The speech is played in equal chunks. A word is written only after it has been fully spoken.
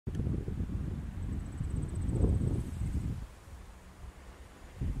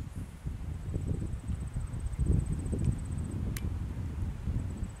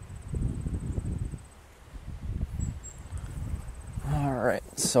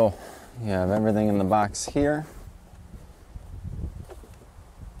So you have everything in the box here.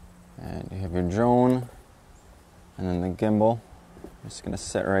 And you have your drone, and then the gimbal. I'm just going to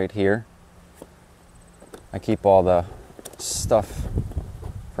sit right here. I keep all the stuff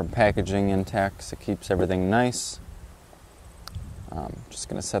from packaging intact, so it keeps everything nice. Just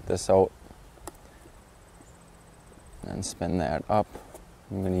going to set this out and spin that up.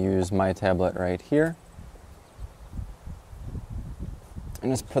 I'm going to use my tablet right here.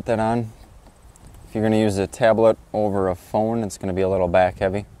 And just put that on. If you're going to use a tablet over a phone, it's going to be a little back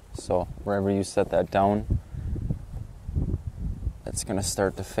heavy. So wherever you set that down, it's going to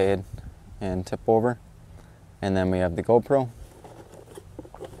start to fade and tip over. And then we have the GoPro.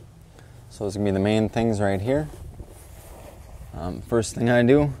 So those are going to be the main things right here. First thing I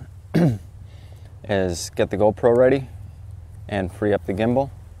do is get the GoPro ready and free up the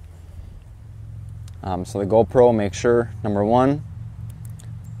gimbal. So the GoPro, make sure, number one,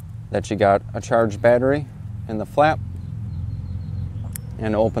 that you got a charged battery in the flap.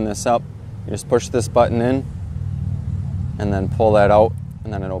 And to open this up, you just push this button in and then pull that out,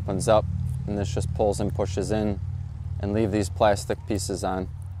 and then it opens up, and this just pulls and pushes in, and leave these plastic pieces on,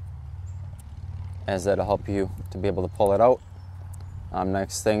 as that'll help you to be able to pull it out.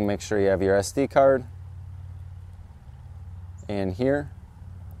 Next thing, make sure you have your SD card in here.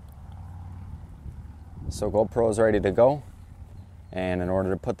 So GoPro is ready to go, and in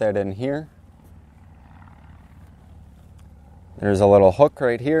order to put that in here, there's a little hook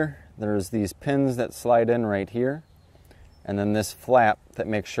right here. There's these pins that slide in right here. And then this flap that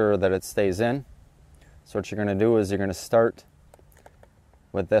makes sure that it stays in. So what you're going to do is you're going to start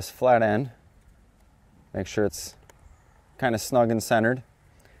with this flat end. Make sure it's kind of snug and centered.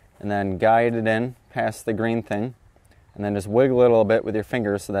 And then guide it in past the green thing. And then just wiggle it a little bit with your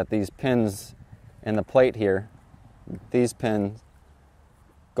fingers so that these pins in the plate here, these pins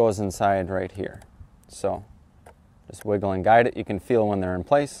goes inside right here. So just wiggle and guide it. You can feel when they're in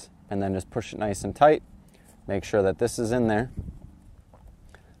place, and then just push it nice and tight. Make sure that this is in there.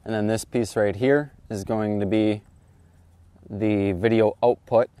 And then this piece right here is going to be the video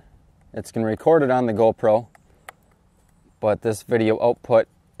output. It's going to record it on the GoPro, but this video output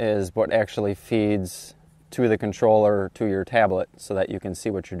is what actually feeds to the controller, to your tablet, so that you can see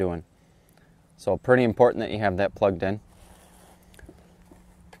what you're doing. So pretty important that you have that plugged in.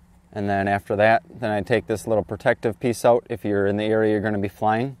 And then after that, then I take this little protective piece out if you're in the area you're going to be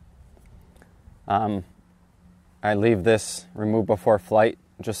flying. I leave this removed before flight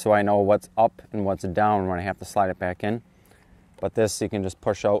just so I know what's up and what's down when I have to slide it back in. But this you can just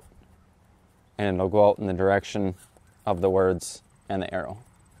push out and it'll go out in the direction of the words and the arrow.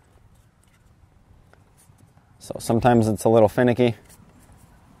 So sometimes it's a little finicky.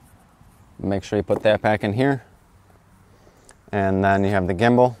 Make sure you put that back in here. And then you have the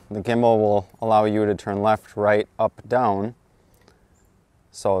gimbal. The gimbal will allow you to turn left, right, up, down.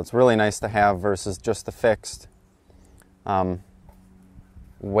 So it's really nice to have versus just the fixed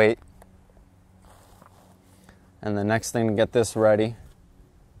weight. And the next thing to get this ready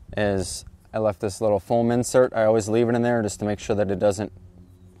is I left this little foam insert. I always leave it in there just to make sure that it doesn't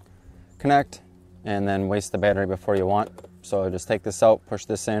connect and then waste the battery before you want. So just take this out, push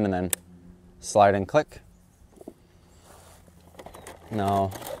this in, and then slide and click.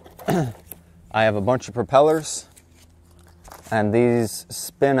 Now, I have a bunch of propellers, and these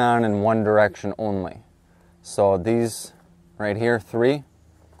spin on in one direction only. So these right here, 3,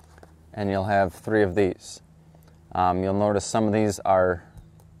 and you'll have 3 of these. You'll notice some of these are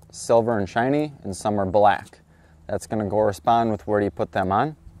silver and shiny, and some are black. That's going to correspond with where you put them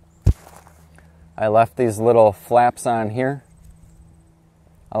on. I left these little flaps on here.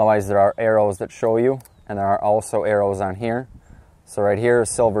 Otherwise, there are arrows that show you, and there are also arrows on here. So right here is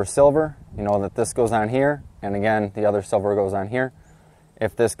silver, silver. You know that this goes on here, and again, the other silver goes on here.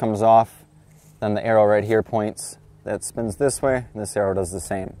 If this comes off, then the arrow right here points. That spins this way, and this arrow does the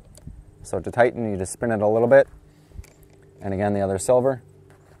same. So to tighten, you just spin it a little bit. And again, the other silver.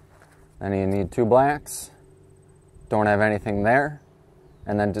 Then you need 2 blacks. Don't have anything there.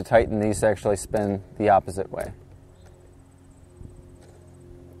 And then to tighten, these actually spin the opposite way.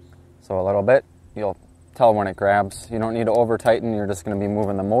 So a little bit, you'll tell when it grabs. You don't need to over tighten, you're just going to be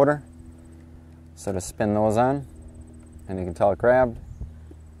moving the motor. So to spin those on, and you can tell it grabbed.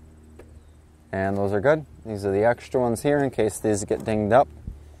 And those are good. These are the extra ones here in case these get dinged up.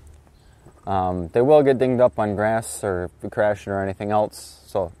 They will get dinged up on grass or if you crash it or anything else.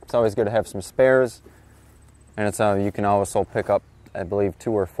 So it's always good to have some spares. And it's you can also pick up, I believe,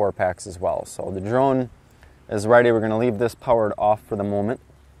 2 or 4 packs as well. So the drone is ready. We're going to leave this powered off for the moment.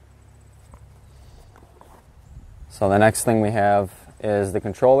 So the next thing we have is the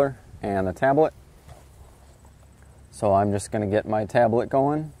controller and the tablet. So I'm just going to get my tablet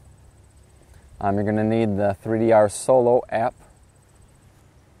going. You're going to need the 3DR Solo app.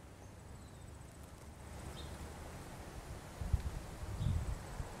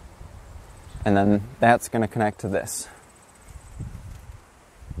 And then that's going to connect to this.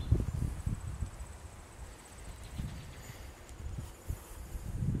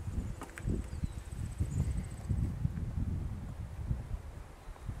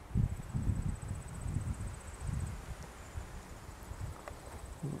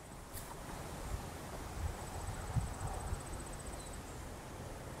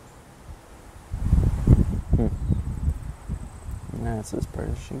 That's as bright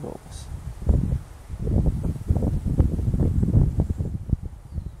as she goes.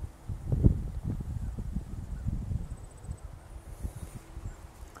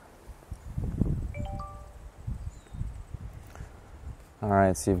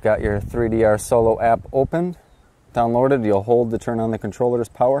 Alright, so you've got your 3DR Solo app opened, downloaded. You'll hold to turn on the controller's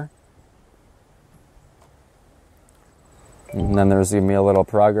power. And then there's going to be a little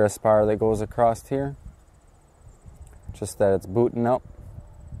progress bar that goes across here. Just that it's booting up.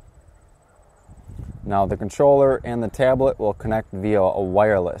 Now the controller and the tablet will connect via a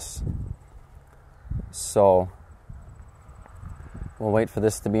wireless. So we'll wait for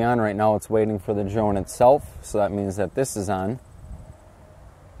this to be on. Right now it's waiting for the drone itself, so that means that this is on.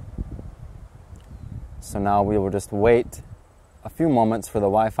 So now we will just wait a few moments for the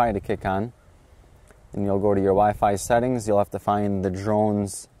Wi-Fi to kick on. And you'll go to your Wi-Fi settings. You'll have to find the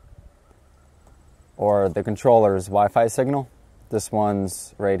drone's or the controller's Wi-Fi signal. This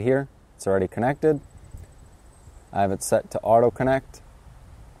one's right here. It's already connected. I have it set to auto connect.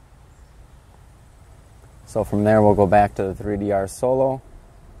 So from there we'll go back to the 3DR Solo.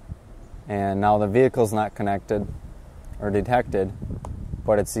 And now the vehicle's not connected or detected,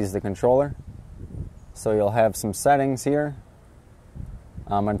 but it sees the controller. So you'll have some settings here.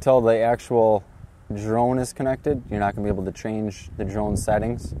 Until the actual drone is connected, you're not going to be able to change the drone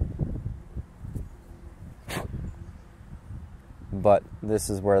settings. But this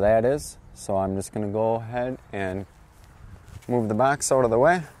is where that is. So I'm just going to go ahead and move the box out of the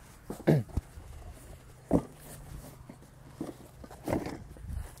way.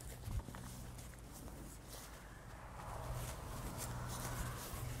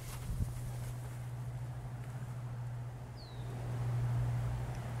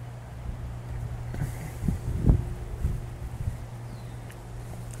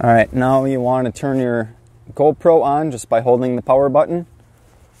 Alright, now you want to turn your GoPro on just by holding the power button.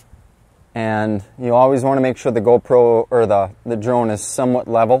 And you always want to make sure the GoPro or the drone is somewhat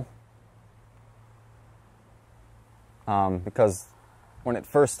level. Because when it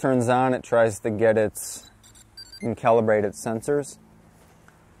first turns on, it tries to get and calibrate its sensors.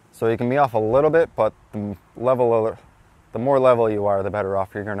 So you can be off a little bit, but the more level you are, the better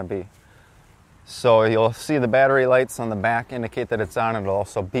off you're going to be. So you'll see the battery lights on the back indicate that it's on. It'll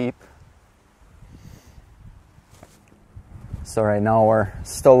also beep. So right now we're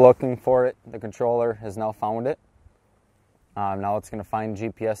still looking for it. The controller has now found it. Now it's going to find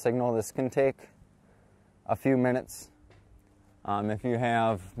GPS signal. This can take a few minutes. If you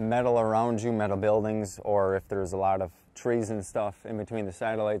have metal around you, metal buildings, or if there's a lot of trees and stuff in between the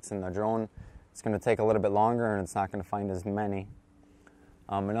satellites and the drone, it's going to take a little bit longer and it's not going to find as many.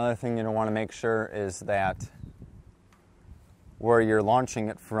 Another thing you want to make sure is that where you're launching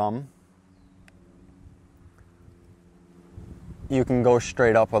it from, you can go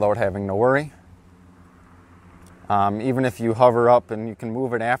straight up without having to worry. Even if you hover up and you can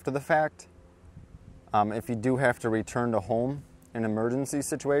move it after the fact, if you do have to return to home in an emergency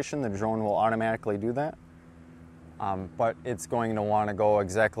situation, the drone will automatically do that. But it's going to want to go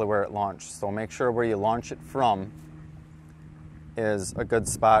exactly where it launched. So make sure where you launch it from is a good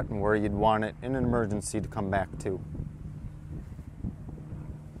spot and where you'd want it in an emergency to come back to.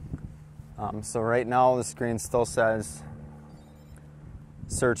 So right now the screen still says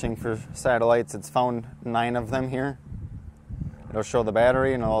searching for satellites. It's found 9 of them here. It'll show the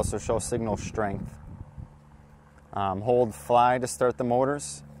battery and it'll also show signal strength. Hold fly to start the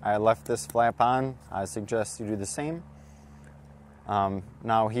motors. I left this flap on. I suggest you do the same.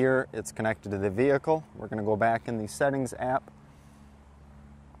 Now here it's connected to the vehicle. We're going to go back in the settings app.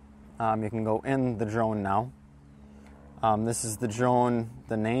 You can go in the drone now. This is the drone,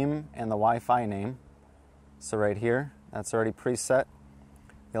 the name and the Wi-Fi name. So right here, that's already preset.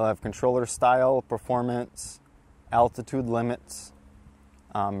 You'll have controller style, performance, altitude limits,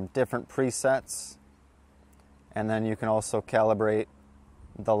 different presets, and then you can also calibrate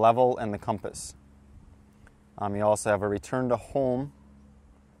the level and the compass. You also have a return to home,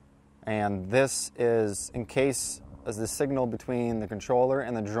 and this is in case as the signal between the controller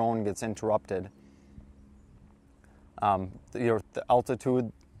and the drone gets interrupted. The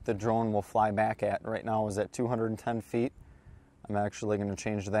altitude the drone will fly back at right now is at 210 feet. I'm actually going to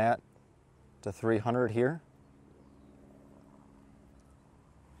change that to 300 here.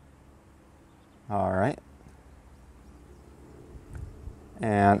 All right.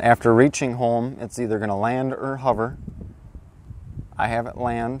 And after reaching home, it's either going to land or hover. I have it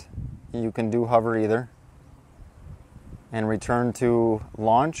land. You can do hover either. And return to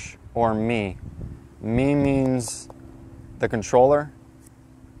launch or me. Me means the controller.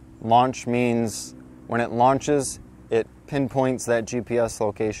 Launch means when it launches, it pinpoints that GPS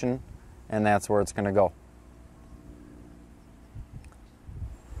location, and that's where it's going to go.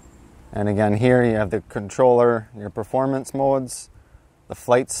 And again, here you have the controller, your performance modes, the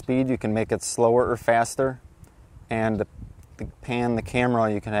flight speed, you can make it slower or faster, and to pan the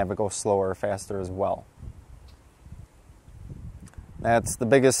camera, you can have it go slower or faster as well. That's the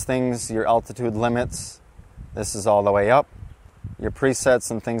biggest things, your altitude limits. This is all the way up. Your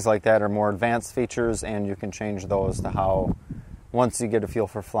presets and things like that are more advanced features, and you can change those to how, once you get a feel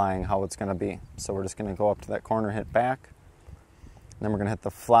for flying, how it's going to be. So we're just going to go up to that corner, hit back. Then we're going to hit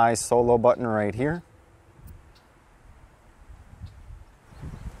the fly solo button right here.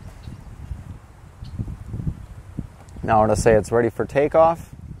 Now it'll say it's ready for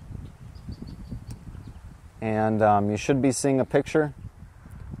takeoff. And you should be seeing a picture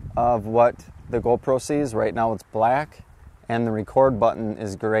of what the GoPro sees. Right now it's black, and the record button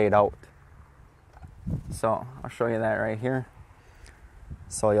is grayed out. So I'll show you that right here.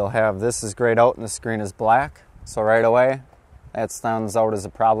 So you'll have this is grayed out and the screen is black. So right away, that stands out as a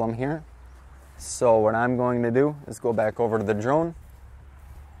problem here. So what I'm going to do is go back over to the drone.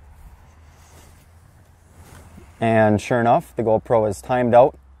 And sure enough, the GoPro is timed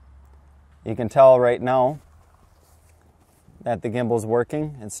out. You can tell right now that the gimbal's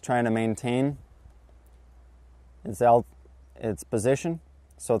working. It's trying to maintain its position.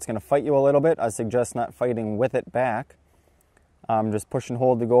 So it's going to fight you a little bit. I suggest not fighting with it back. Just push and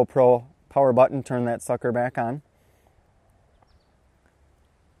hold the GoPro power button, turn that sucker back on.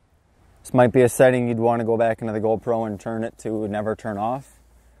 This might be a setting you'd want to go back into the GoPro and turn it to never turn off.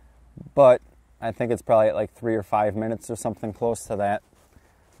 But I think it's probably at like 3 or 5 minutes or something close to that.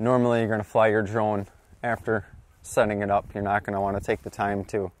 Normally you're going to fly your drone after setting it up. You're not going to want to take the time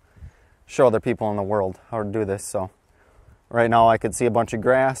to show other people in the world how to do this. So right now I could see a bunch of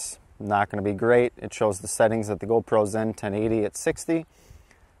grass. Not going to be great. It shows the settings that the GoPro's in, 1080 at 60,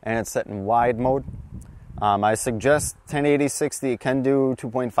 and it's set in wide mode. I suggest 1080 60. It can do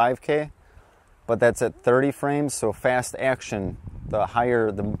 2.5K, but that's at 30 frames. So fast action,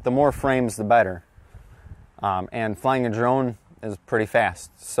 the more frames, the better. And flying a drone is pretty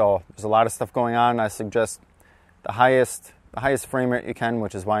fast. So there's a lot of stuff going on. I suggest the highest frame rate you can,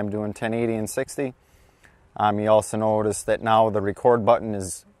 which is why I'm doing 1080 and 60. You also notice that now the record button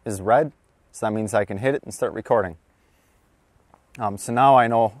is red, so that means I can hit it and start recording. So now I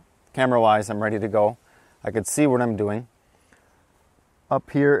know, camera-wise, I'm ready to go. I could see what I'm doing.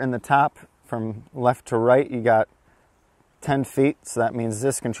 Up here in the top, from left to right, you got 10 feet, so that means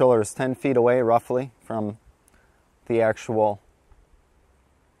this controller is 10 feet away, roughly, from the actual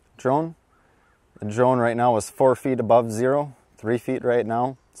drone. The drone right now is 4 feet above zero, 3 feet right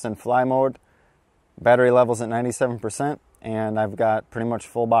now. It's in fly mode. Battery level's at 97%, and I've got pretty much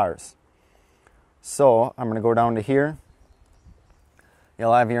full bars. So I'm going to go down to here.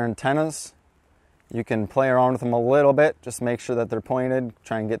 You'll have your antennas. You can play around with them a little bit. Just make sure that they're pointed.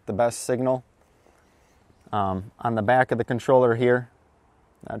 Try and get the best signal. On the back of the controller here,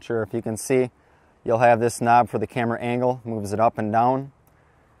 not sure if you can see, you'll have this knob for the camera angle. Moves it up and down.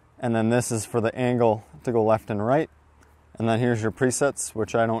 And then this is for the angle to go left and right. And then here's your presets,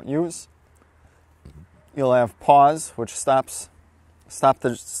 which I don't use. You'll have pause, which stops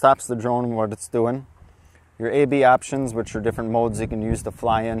the drone what it's doing. Your A/B options, which are different modes you can use to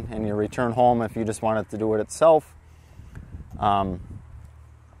fly in, and your return home if you just want it to do it itself.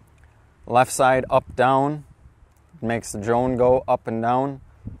 Left side up down makes the drone go up and down.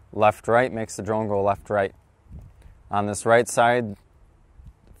 Left right makes the drone go left right. On this right side,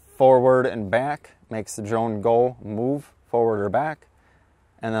 forward and back makes the drone go move forward or back.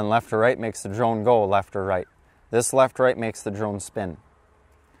 And then left or right makes the drone go left or right. This left right makes the drone spin.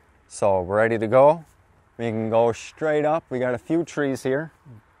 So we're ready to go. We can go straight up. We got a few trees here,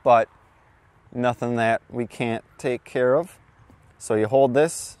 but nothing that we can't take care of. So you hold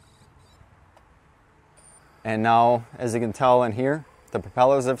this, and now, as you can tell in here, the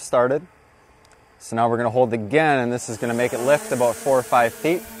propellers have started. So now we're going to hold again, and this is going to make it lift about 4 or 5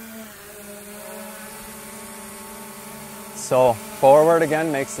 feet. So forward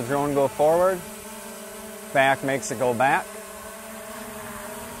again makes the drone go forward. Back makes it go back.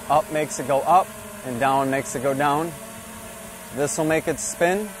 Up makes it go up. And down makes it go down. This will make it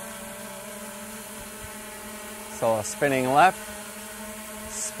spin. So spinning left,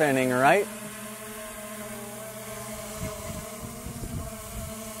 spinning right.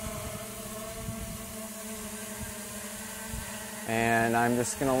 And I'm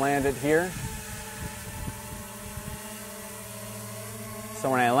just going to land it here. So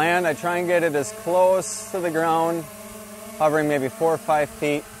when I land, I try and get it as close to the ground, hovering maybe 4 or 5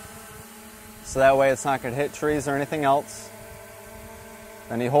 feet, so that way it's not going to hit trees or anything else.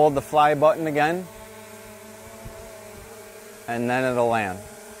 Then you hold the fly button again, and then it'll land.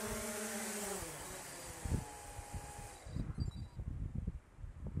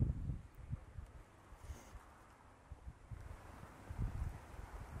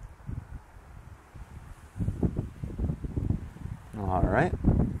 All right.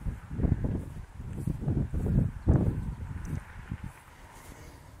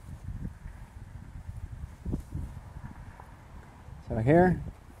 So here,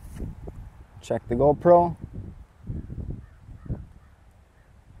 check the GoPro.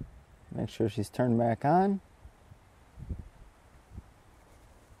 Make sure she's turned back on.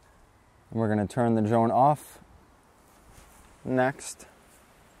 And we're going to turn the drone off next.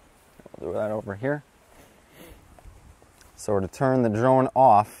 We'll do that over here. So to turn the drone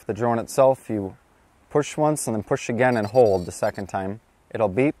off, the drone itself, you push once and then push again and hold the second time. It'll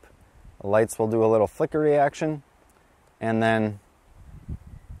beep, the lights will do a little flicker reaction, and then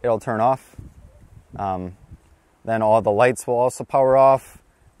it'll turn off. Then all the lights will also power off,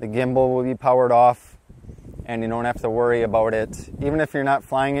 the gimbal will be powered off, and you don't have to worry about it. Even if you're not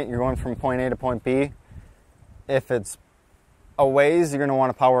flying it, you're going from point A to point B, if it's a ways, you're going to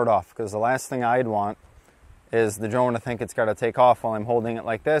want to power it off, because the last thing I'd want is the drone to think it's got to take off while I'm holding it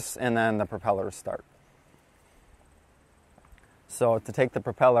like this, and then the propellers start. So to take the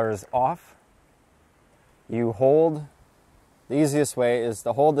propellers off, you hold, the easiest way is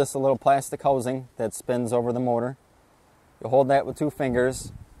to hold this little plastic housing that spins over the motor. You hold that with 2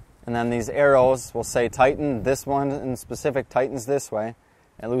 fingers, and then these arrows will say tighten. This one in specific tightens this way,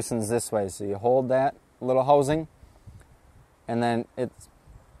 and loosens this way. So you hold that little housing, and then it's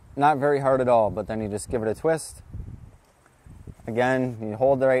not very hard at all, but then you just give it a twist. Again, you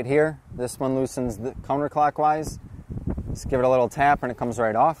hold it right here. This one loosens the counterclockwise. Just give it a little tap and it comes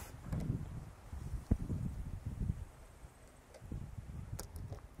right off.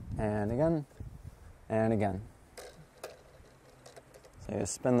 And again, and again. So you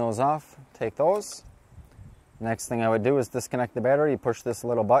spin those off, take those. Next thing I would do is disconnect the battery. You push this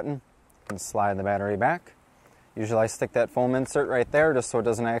little button and slide the battery back. Usually I stick that foam insert right there just so it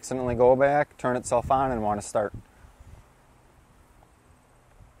doesn't accidentally go back, turn itself on, and want to start.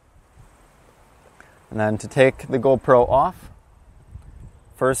 And then to take the GoPro off,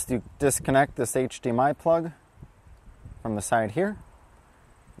 first you disconnect this HDMI plug from the side here.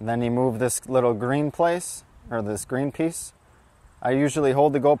 And then you move this little green place, or this green piece. I usually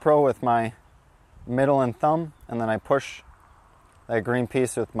hold the GoPro with my middle and thumb, and then I push that green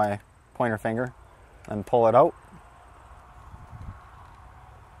piece with my pointer finger and pull it out.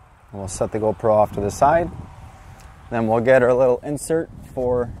 And we'll set the GoPro off to the side. Then we'll get our little insert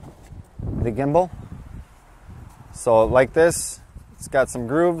for the gimbal. So like this, it's got some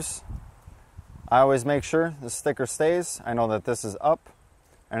grooves. I always make sure the sticker stays. I know that this is up,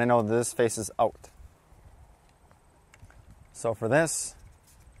 and I know that this faces out. So for this,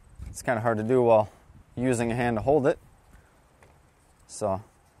 it's kind of hard to do while using a hand to hold it.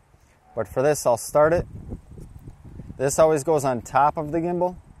 But for this, I'll start it. This always goes on top of the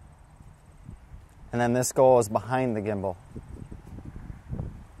gimbal, and then this goes behind the gimbal.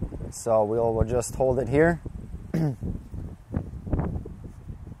 So we'll just hold it here.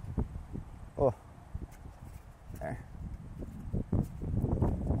 Oh, there.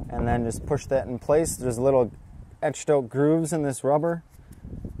 And then just push that in place. There's little etched out grooves in this rubber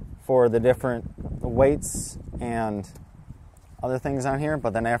for the different weights and other things on here,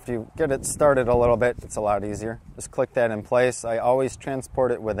 but then after you get it started a little bit, it's a lot easier. Just click that in place. I always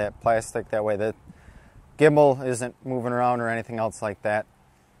transport it with that plastic, that way the gimbal isn't moving around or anything else like that,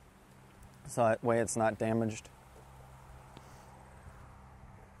 so that way it's not damaged.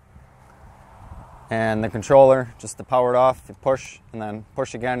 And the controller, just to power it off, you push and then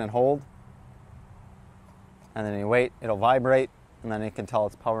push again and hold, and then you wait, it'll vibrate, and then you can tell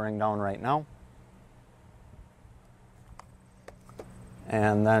it's powering down right now.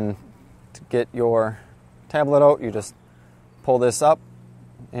 And then get your tablet out, you just pull this up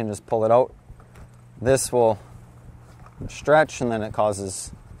and just pull it out. This will stretch, and then it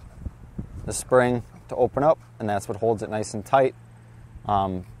causes the spring to open up, and that's what holds it nice and tight.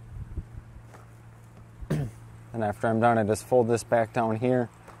 And after I'm done, I just fold this back down here.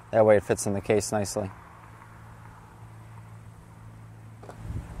 That way it fits in the case nicely.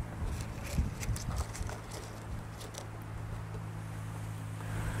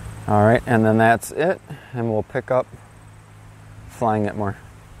 All right, and then that's it, and we'll pick up flying it more.